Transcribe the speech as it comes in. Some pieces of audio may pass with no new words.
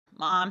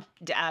Mom,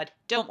 Dad,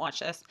 don't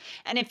watch this.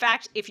 And in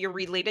fact, if you're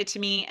related to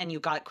me and you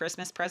got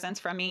Christmas presents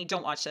from me,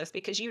 don't watch this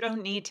because you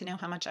don't need to know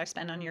how much I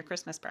spend on your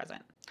Christmas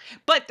present.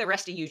 But the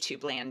rest of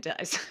YouTube land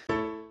does.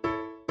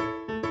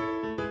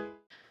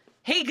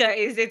 Hey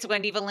guys, it's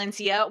Wendy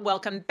Valencia.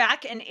 Welcome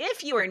back. And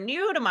if you are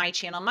new to my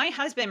channel, my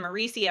husband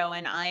Mauricio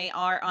and I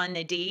are on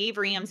the Dave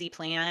Ramsey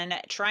plan,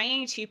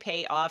 trying to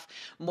pay off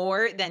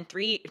more than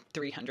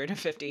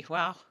 350.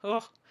 Wow.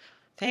 Oh,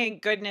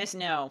 thank goodness.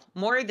 No,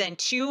 more than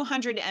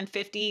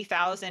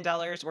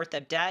 $250,000 worth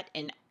of debt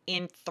in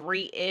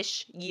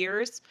 3-ish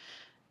years.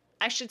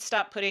 I should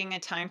stop putting a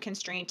time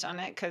constraint on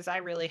it because I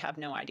really have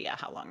no idea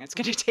how long it's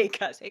going to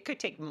take us. It could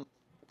take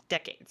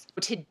decades.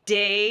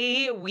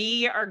 Today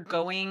we are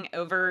going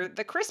over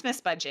the Christmas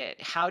budget.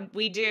 How'd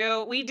we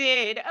do? We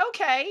did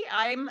okay.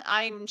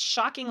 I'm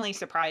shockingly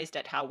surprised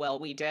at how well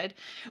we did.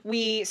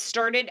 We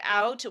started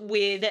out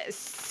with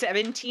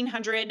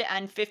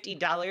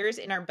 $1,750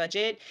 in our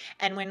budget,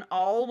 and when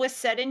all was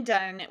said and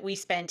done, we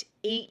spent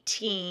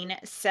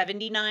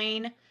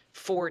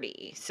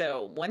 $1,879.40.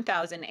 So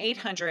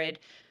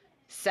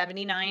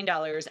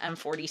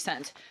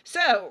 $1,879.40.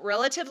 So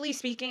relatively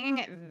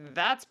speaking,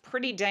 that's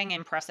pretty dang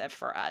impressive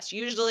for us.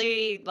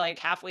 Usually like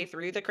halfway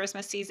through the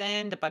Christmas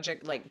season, the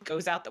budget like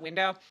goes out the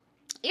window.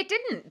 It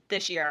didn't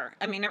this year.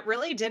 I mean, it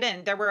really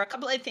didn't. There were a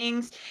couple of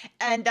things,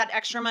 and that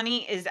extra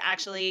money is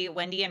actually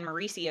Wendy and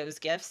Mauricio's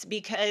gifts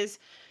because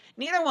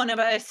neither one of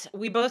us,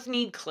 we both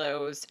need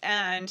clothes,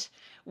 and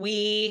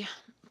we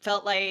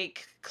felt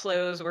like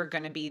clothes were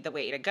going to be the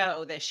way to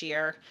go this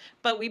year,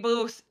 but we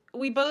both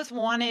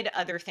wanted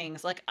other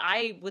things. Like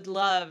I would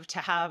love to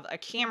have a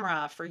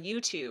camera for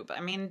YouTube. I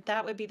mean,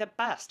 that would be the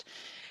best.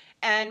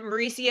 And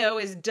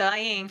Mauricio is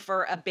dying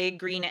for a big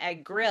green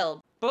egg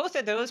grill. Both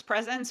of those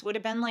presents would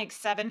have been like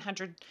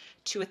 $700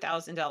 to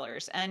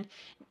 $1,000. And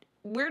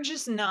we're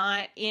just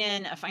not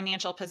in a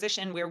financial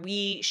position where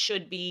we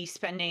should be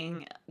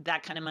spending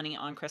that kind of money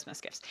on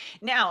Christmas gifts.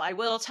 Now, I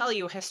will tell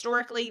you,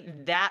 historically,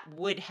 that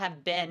would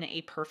have been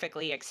a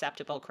perfectly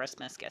acceptable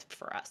Christmas gift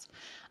for us.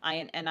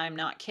 And I'm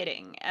not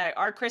kidding.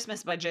 Our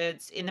Christmas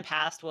budgets in the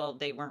past, well,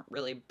 they weren't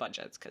really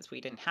budgets because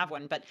we didn't have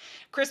one, but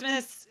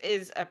Christmas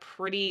is a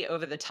pretty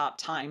over-the-top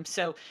time.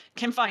 So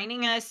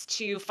confining us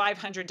to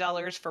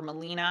 $500 for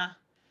Melina,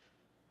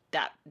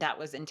 that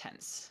was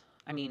intense.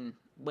 I mean,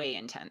 way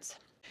intense.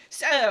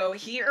 So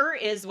here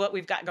is what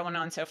we've got going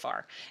on so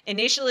far.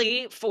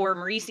 Initially for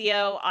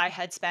Mauricio, I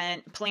had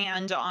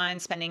planned on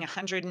spending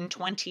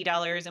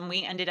 $120, and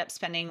we ended up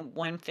spending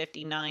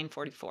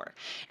 $159.44.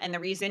 And the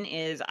reason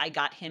is I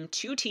got him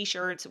 2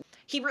 t-shirts.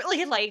 He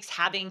really likes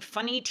having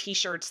funny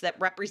t-shirts that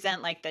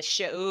represent like the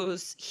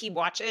shows he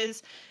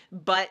watches,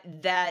 but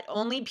that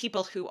only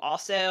people who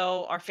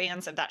also are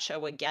fans of that show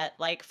would get.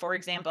 Like, for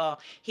example,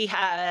 he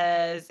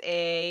has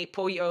a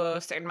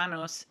Pollos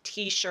Hermanos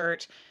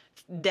t-shirt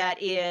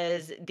that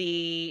is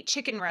the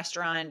chicken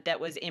restaurant that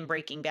was in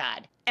Breaking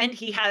Bad. And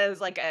he has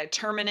like a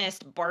Terminus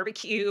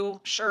barbecue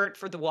shirt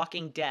for The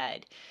Walking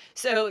Dead.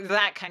 So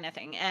that kind of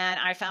thing. And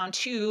I found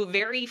 2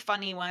 very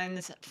funny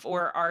ones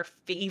for our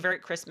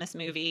favorite Christmas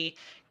movie,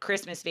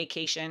 Christmas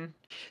Vacation.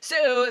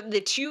 So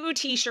the 2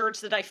 t-shirts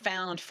that I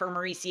found for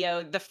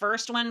Mauricio, the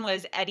first one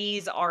was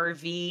Eddie's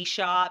RV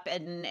Shop.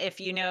 And if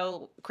you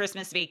know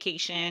Christmas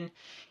Vacation,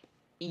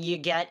 you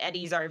get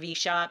Eddie's RV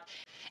Shop.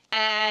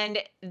 And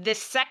the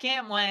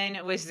second one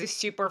was the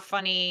super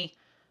funny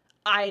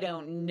I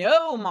Don't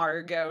Know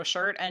Margot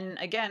shirt. And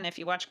again, if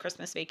you watch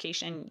Christmas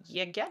Vacation,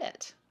 you get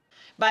it.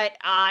 But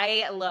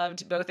I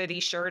loved both of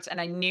these shirts, and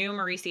I knew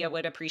Mauricio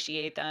would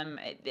appreciate them.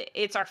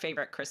 It's our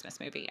favorite Christmas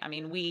movie. I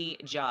mean, we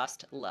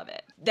just love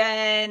it.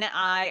 Then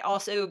I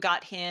also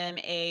got him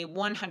a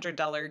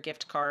 $100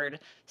 gift card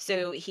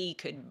so he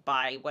could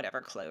buy whatever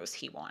clothes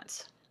he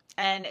wants.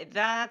 And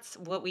that's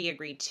what we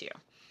agreed to.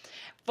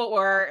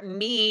 For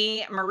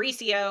me,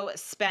 Mauricio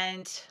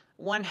spent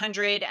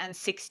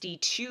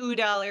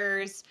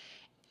 $162.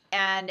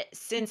 And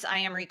since I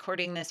am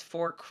recording this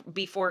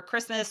before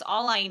Christmas,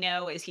 all I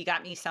know is he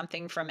got me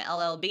something from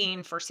LL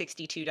Bean for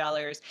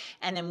 $62.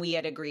 And then we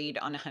had agreed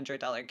on a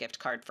 $100 gift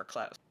card for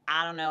clothes.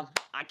 I don't know.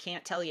 I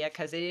can't tell you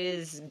because it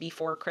is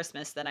before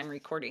Christmas that I'm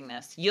recording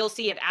this. You'll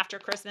see it after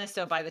Christmas.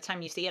 So by the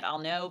time you see it, I'll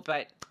know,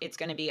 but it's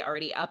going to be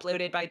already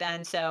uploaded by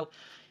then. So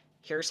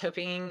here's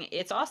hoping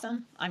it's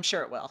awesome. I'm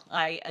sure it will.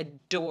 I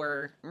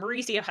adore,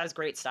 Mauricio has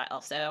great style,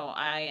 so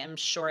I am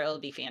sure it'll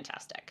be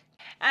fantastic.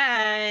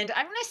 And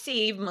I'm going to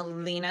save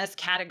Melina's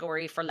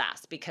category for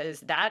last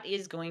because that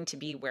is going to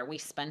be where we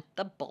spent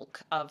the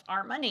bulk of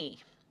our money.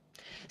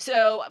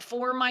 So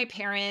for my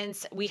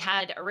parents, we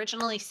had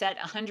originally set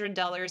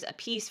 $100 a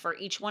piece for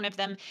each one of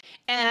them.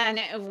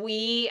 And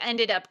we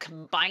ended up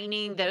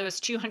combining those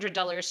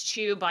 $200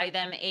 to buy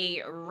them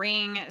a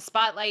Ring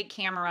spotlight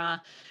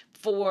camera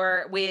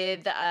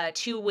with a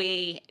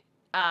 2-way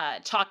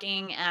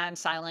talking and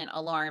silent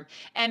alarm.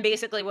 And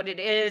basically what it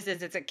is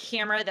it's a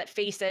camera that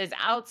faces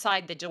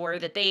outside the door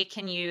that they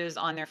can use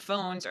on their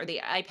phones or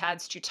the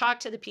iPads to talk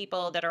to the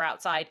people that are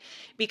outside,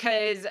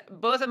 because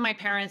both of my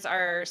parents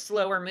are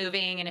slower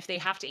moving, and if they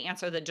have to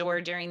answer the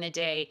door during the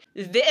day,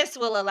 this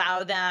will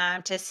allow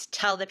them to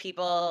tell the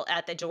people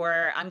at the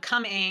door, I'm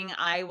coming,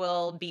 I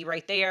will be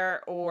right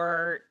there,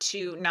 or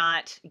to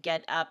not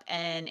get up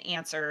and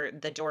answer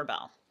the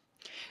doorbell.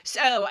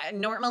 So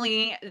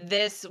normally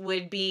this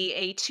would be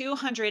a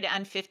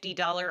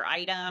 $250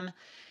 item,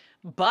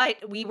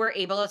 but we were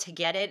able to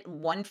get it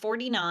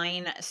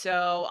 $149.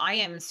 So I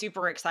am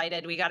super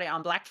excited. We got it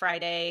on Black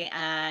Friday,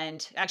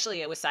 and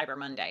actually it was Cyber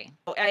Monday.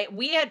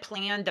 We had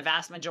planned the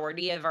vast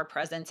majority of our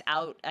presents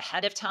out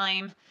ahead of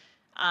time.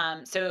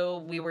 So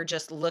we were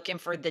just looking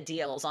for the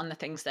deals on the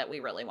things that we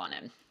really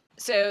wanted.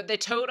 So the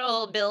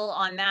total bill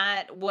on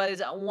that was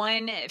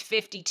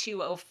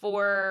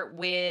 $152.04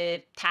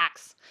 with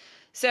tax.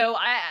 So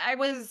I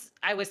was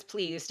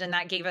pleased, and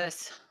that gave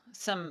us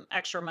some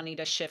extra money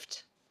to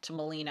shift to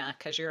Melina,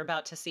 because you're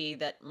about to see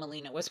that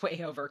Melina was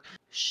way over.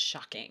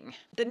 Shocking.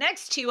 The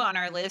next two on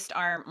our list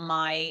are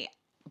my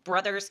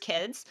brother's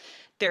kids.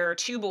 There are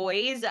two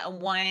boys,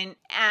 one,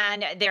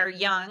 and they're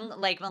young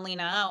like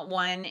Melina.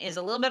 One is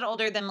a little bit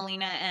older than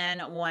Melina,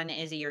 and one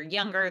is a year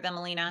younger than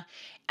Melina.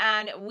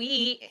 And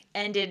we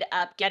ended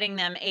up getting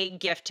them a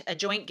gift, a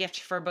joint gift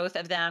for both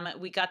of them.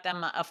 We got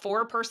them a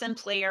 4-person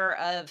player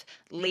of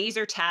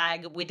laser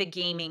tag with a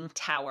gaming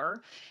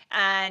tower.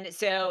 And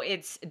so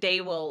they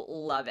will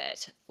love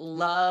it.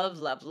 Love,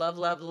 love, love,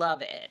 love,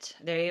 love it.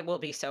 They will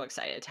be so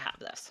excited to have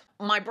this.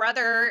 My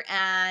brother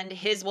and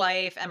his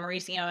wife and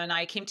Mauricio and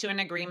I came to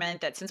an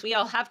agreement that since we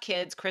all have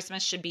kids,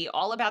 Christmas should be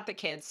all about the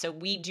kids. So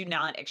we do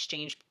not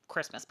exchange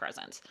Christmas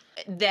presents.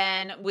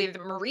 Then with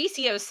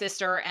Mauricio's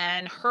sister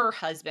and her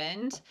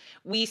husband,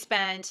 we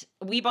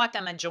bought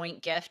them a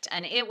joint gift,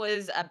 and it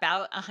was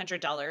about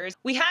 $100.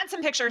 We had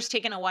some pictures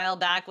taken a while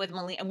back with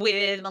Melina,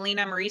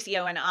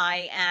 Mauricio, and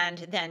I, and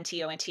then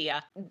Tio and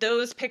Tia.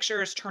 Those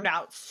pictures turned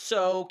out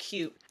so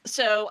cute.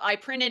 So I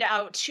printed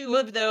out 2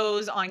 of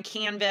those on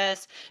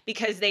canvas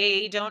because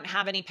they don't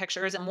have any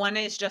pictures, and one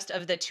is just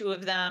of the 2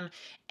 of them,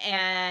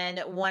 and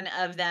one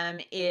of them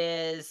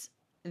is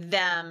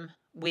them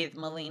with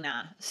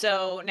Melina.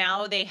 So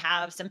now they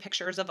have some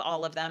pictures of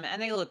all of them,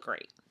 and they look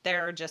great.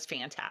 They're just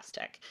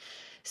fantastic.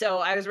 So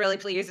I was really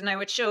pleased, and I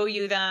would show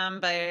you them,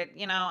 but I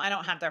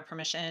don't have their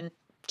permission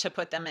to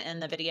put them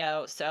in the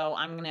video. So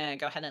I'm going to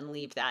go ahead and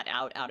leave that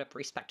out of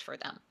respect for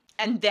them.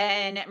 And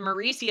then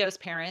Mauricio's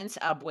parents,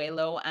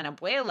 Abuelo and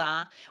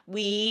Abuela,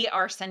 we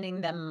are sending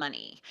them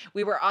money.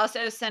 We were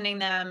also sending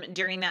them,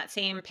 during that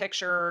same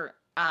picture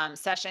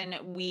session,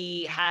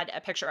 we had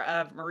a picture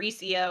of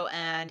Mauricio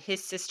and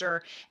his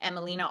sister and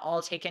Melina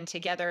all taken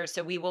together.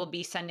 So we will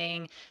be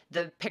sending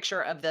the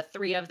picture of the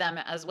 3 of them,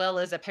 as well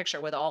as a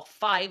picture with all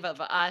 5 of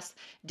us,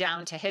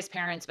 down to his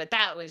parents. But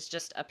that was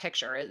just a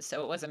picture,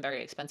 so it wasn't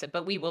very expensive.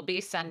 But we will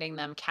be sending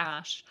them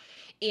cash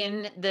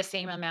in the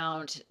same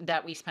amount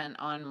that we spent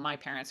on my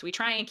parents. We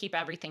try and keep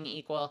everything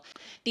equal.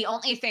 The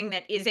only thing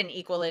that isn't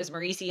equal is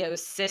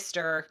Mauricio's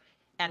sister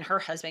and her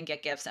husband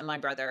get gifts, and my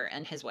brother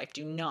and his wife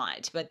do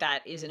not. But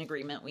that is an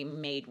agreement we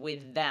made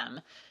with them.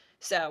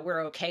 So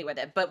we're okay with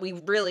it. But we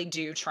really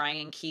do try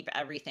and keep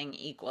everything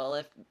equal.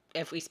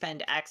 If we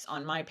spend X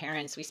on my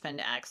parents, we spend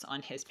X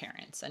on his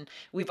parents. And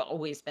we've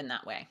always been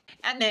that way.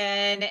 And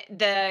then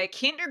the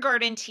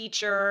kindergarten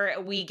teacher,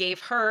 we gave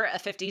her a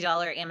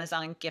 $50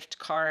 Amazon gift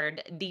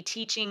card. The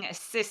teaching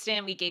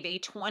assistant, we gave a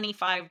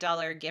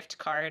 $25 gift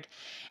card.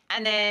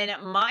 And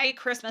then my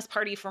Christmas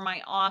party for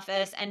my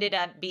office ended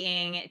up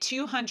being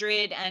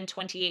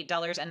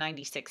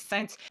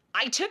 $228.96.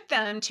 I took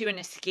them to an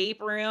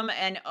escape room,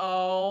 and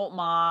oh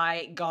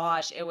my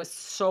gosh, it was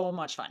so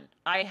much fun.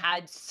 I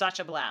had such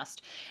a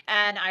blast.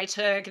 And I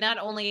took not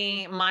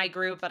only my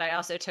group, but I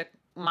also took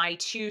my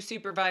 2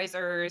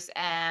 supervisors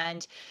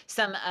and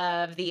some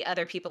of the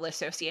other people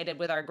associated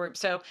with our group.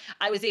 So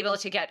I was able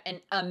to get an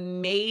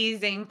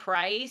amazing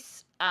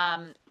price.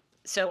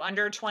 So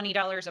under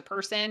 $20 a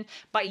person,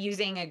 by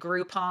using a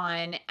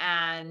Groupon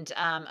and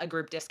a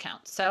group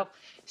discount. So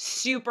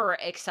super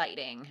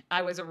exciting.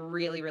 I was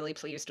really, really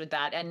pleased with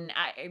that. And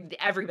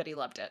everybody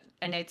loved it.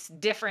 And it's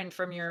different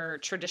from your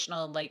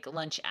traditional like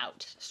lunch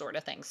out sort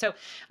of thing. So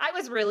I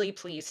was really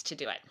pleased to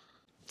do it.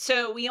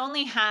 So we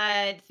only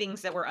had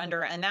things that were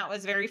under, and that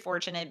was very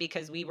fortunate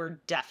because we were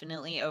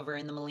definitely over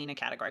in the Melina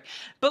category.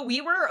 But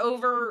we were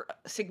over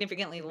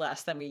significantly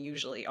less than we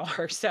usually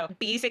are. So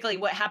basically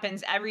what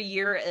happens every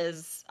year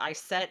is I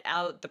set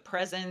out the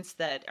presents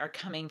that are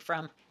coming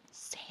from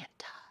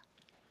Santa.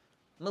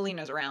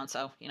 Melina's around,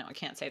 so, I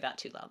can't say that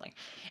too loudly.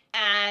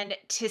 And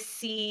to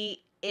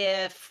see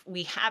if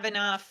we have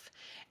enough.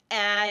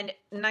 And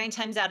 9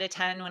 times out of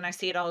 10, when I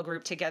see it all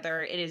grouped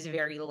together, it is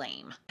very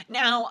lame.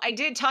 Now, I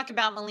did talk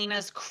about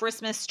Melina's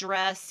Christmas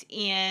dress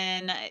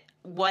in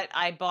what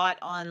I bought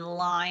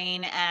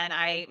online,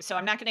 and so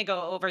I'm not going to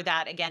go over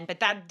that again,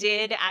 but that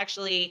did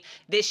actually,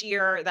 this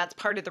year, that's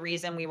part of the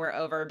reason we were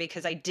over,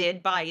 because I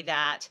did buy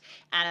that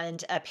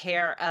and a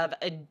pair of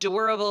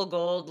adorable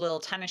gold little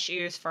tennis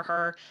shoes for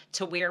her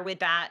to wear with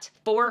that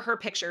for her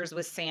pictures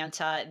with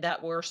Santa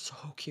that were so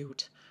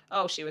cute.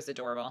 Oh, she was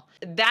adorable.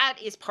 That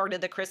is part of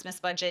the Christmas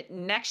budget.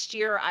 Next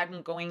year,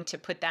 I'm going to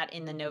put that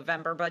in the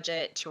November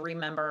budget to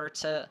remember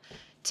to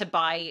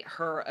buy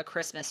her a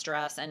Christmas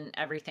dress and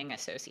everything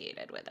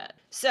associated with it.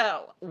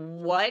 So,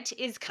 what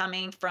is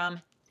coming from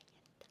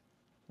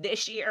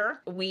this year?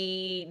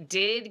 We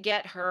did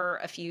get her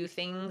a few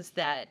things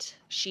that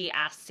she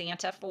asked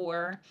Santa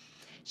for.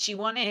 She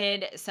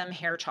wanted some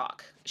hair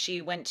chalk.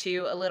 She went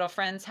to a little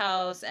friend's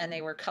house and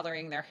they were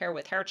coloring their hair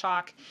with hair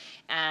chalk.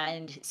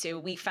 And so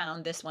we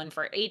found this one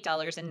for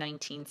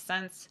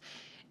 $8.19.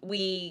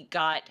 We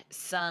got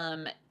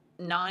some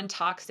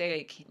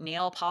non-toxic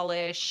nail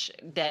polish,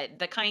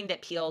 the kind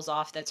that peels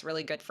off, that's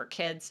really good for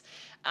kids.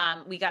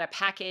 We got a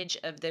package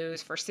of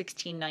those for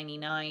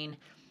 $16.99.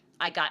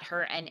 I got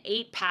her an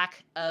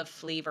 8-pack of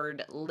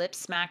flavored lip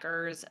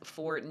smackers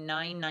for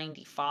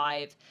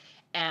 $9.95.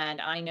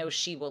 And I know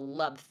she will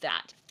love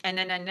that. And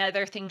then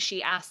another thing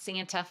she asked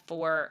Santa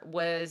for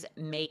was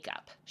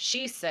makeup.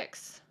 She's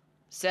 6.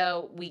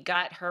 So we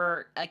got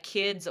her a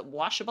kid's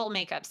washable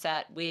makeup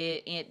set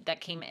with it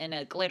that came in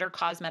a glitter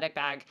cosmetic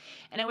bag,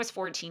 and it was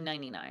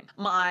 $14.99.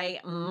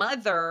 My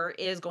mother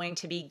is going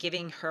to be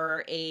giving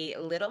her a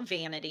little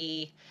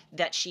vanity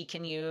that she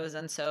can use,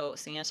 and so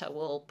Santa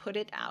will put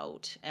it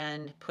out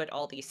and put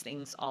all these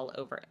things all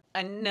over it.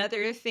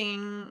 Another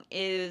thing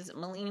is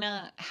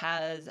Melina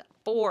has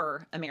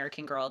 4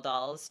 American Girl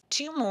dolls.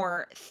 2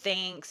 more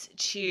thanks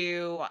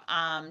to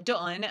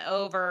Dunn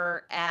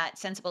over at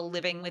Sensible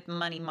Living with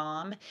Money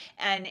Mom.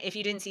 And if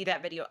you didn't see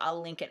that video,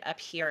 I'll link it up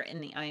here in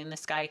the eye in the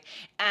sky.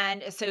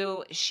 And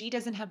so she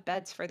doesn't have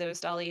beds for those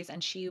dollies,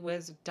 and she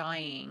was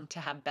dying to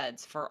have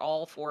beds for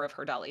all 4 of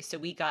her dollies. So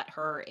we got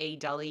her a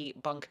dolly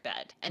bunk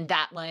bed, and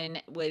that one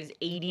was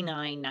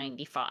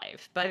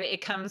 $89.95. But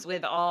it comes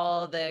with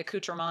all the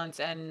accoutrements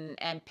and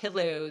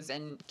pillows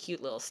and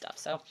cute little stuff.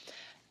 So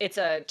it's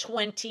a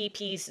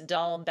 20-piece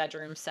doll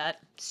bedroom set.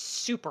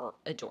 Super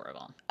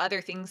adorable.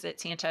 Other things that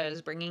Santa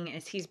is bringing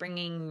is he's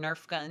bringing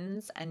Nerf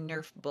guns and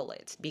Nerf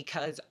bullets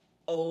because,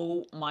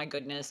 oh my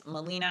goodness,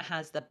 Melina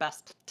has the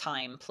best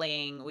time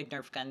playing with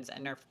Nerf guns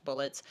and Nerf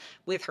bullets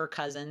with her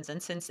cousins.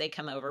 And since they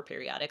come over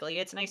periodically,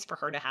 it's nice for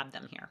her to have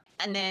them here.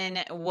 And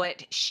then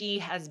what she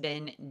has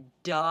been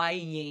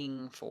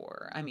dying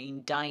for,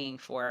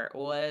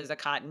 was a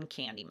cotton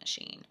candy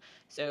machine.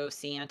 So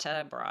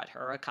Santa brought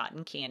her a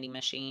cotton candy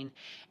machine,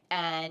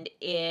 and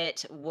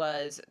it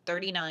was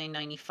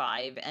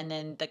 $39.95. And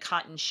then the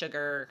cotton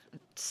sugar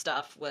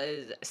stuff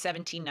was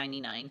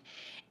 $17.99.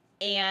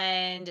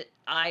 And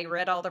I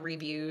read all the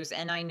reviews,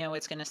 and I know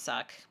it's going to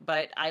suck,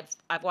 but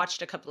I've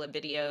watched a couple of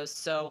videos,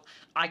 so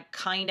I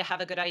kind of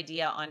have a good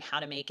idea on how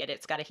to make it.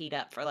 It's got to heat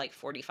up for like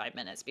 45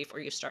 minutes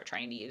before you start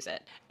trying to use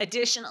it.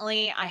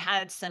 Additionally, I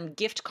had some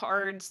gift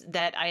cards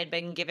that I had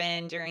been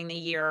given during the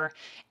year,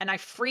 and I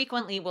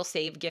frequently will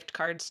save gift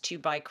cards to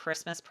buy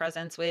Christmas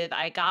presents with.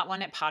 I got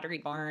one at Pottery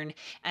Barn,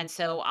 and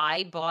so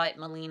I bought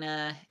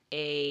Melina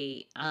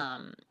a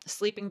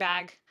sleeping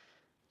bag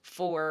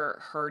for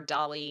her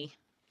dolly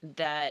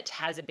that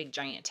has a big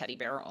giant teddy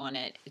bear on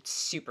it. It's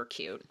super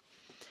cute.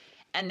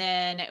 And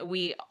then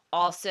we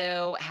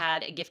also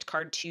had a gift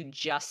card to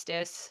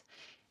Justice.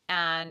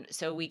 And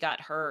so we got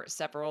her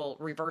several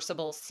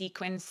reversible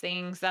sequins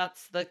things.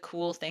 That's the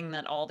cool thing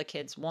that all the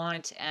kids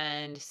want.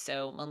 And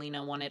so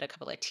Melina wanted a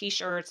couple of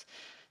t-shirts.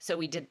 So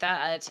we did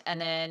that. And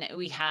then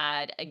we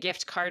had a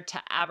gift card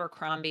to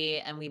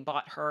Abercrombie, and we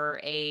bought her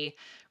a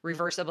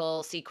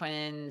reversible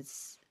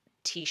sequins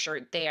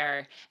t-shirt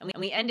there. And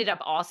we ended up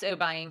also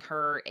buying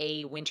her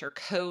a winter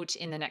coat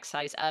in the next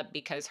size up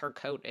because her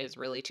coat is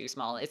really too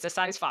small. It's a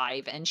size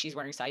 5 and she's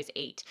wearing size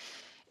 8.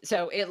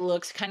 So it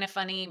looks kind of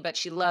funny, but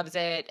she loves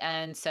it.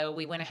 And so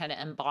we went ahead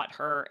and bought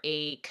her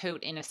a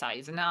coat in a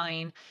size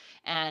 9.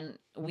 And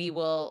we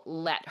will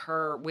let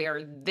her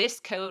wear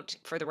this coat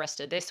for the rest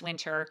of this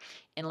winter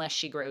unless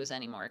she grows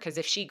anymore. Because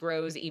if she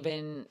grows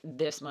even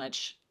this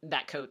much,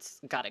 that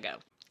coat's got to go.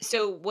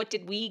 So what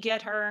did we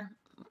get her?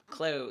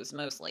 Clothes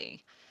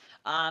mostly.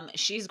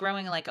 She's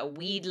growing like a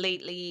weed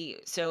lately,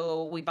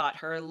 so we bought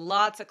her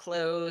lots of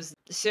clothes.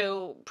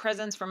 So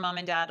presents from mom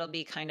and dad will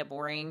be kind of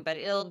boring, but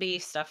it'll be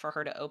stuff for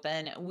her to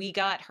open. We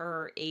got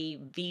her a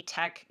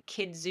VTech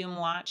Kid Zoom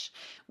watch,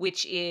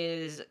 which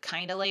is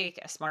kind of like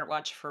a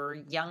smartwatch for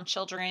young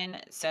children.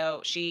 So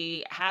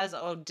she has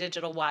a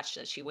digital watch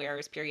that she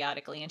wears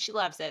periodically, and she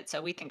loves it.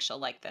 So we think she'll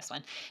like this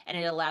one, and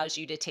it allows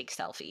you to take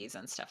selfies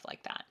and stuff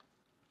like that.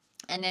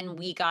 And then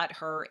we got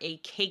her a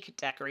cake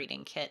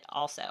decorating kit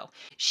also.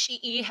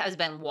 She has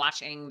been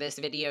watching this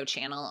video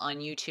channel on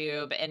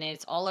YouTube, and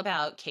it's all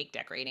about cake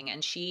decorating.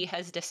 And she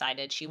has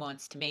decided she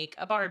wants to make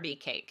a Barbie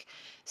cake.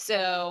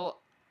 So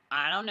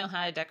I don't know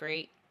how to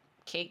decorate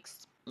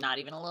cakes, not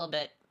even a little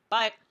bit.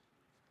 But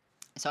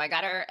so I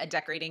got her a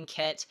decorating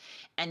kit,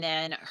 and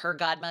then her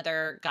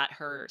godmother got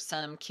her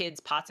some kids'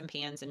 pots and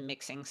pans and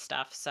mixing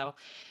stuff. So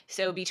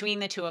between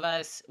the two of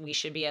us, we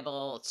should be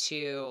able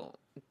to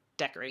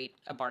decorate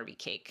a Barbie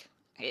cake.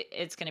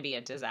 It's going to be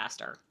a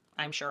disaster.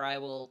 I'm sure I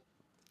will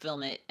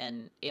film it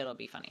and it'll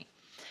be funny.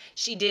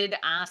 She did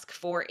ask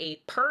for a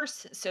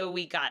purse, so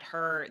we got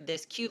her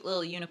this cute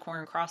little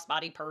unicorn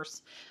crossbody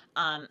purse.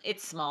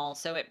 It's small,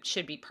 so it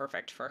should be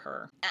perfect for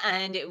her.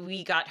 And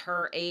we got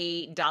her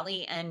a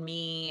Dolly and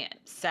Me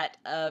set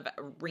of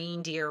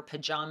reindeer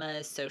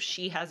pajamas. So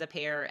she has a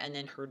pair, and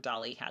then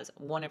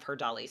one of her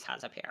dollies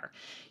has a pair.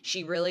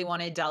 She really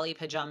wanted Dolly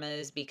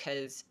pajamas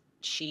because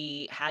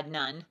she had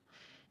none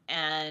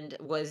and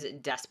was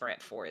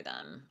desperate for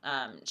them.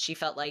 She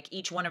felt like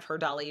each one of her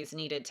dollies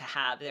needed to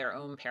have their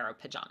own pair of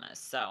pajamas.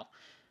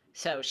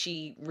 So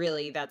she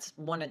really, that's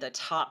one of the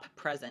top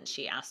presents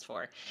she asked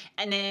for.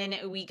 And then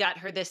we got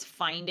her this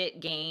Find It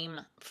game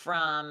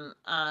from,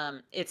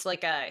 it's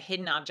like a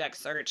hidden object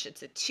search.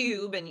 It's a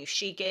tube and you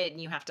shake it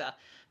and you have to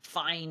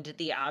find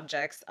the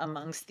objects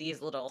amongst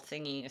these little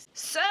thingies.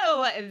 So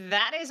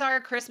that is our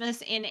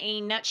Christmas in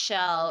a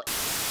nutshell.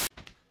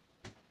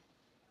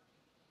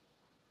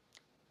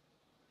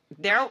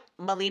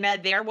 Melina,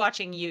 they're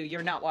watching you.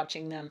 You're not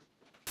watching them.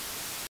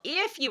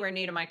 If you are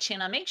new to my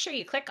channel, make sure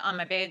you click on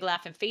my big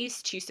laughing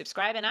face to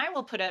subscribe, and I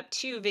will put up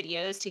 2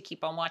 videos to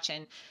keep on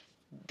watching.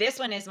 This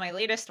one is my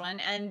latest one,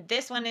 and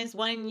this one is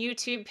one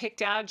YouTube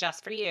picked out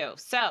just for you.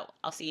 So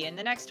I'll see you in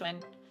the next one.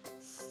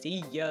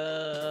 See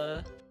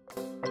ya.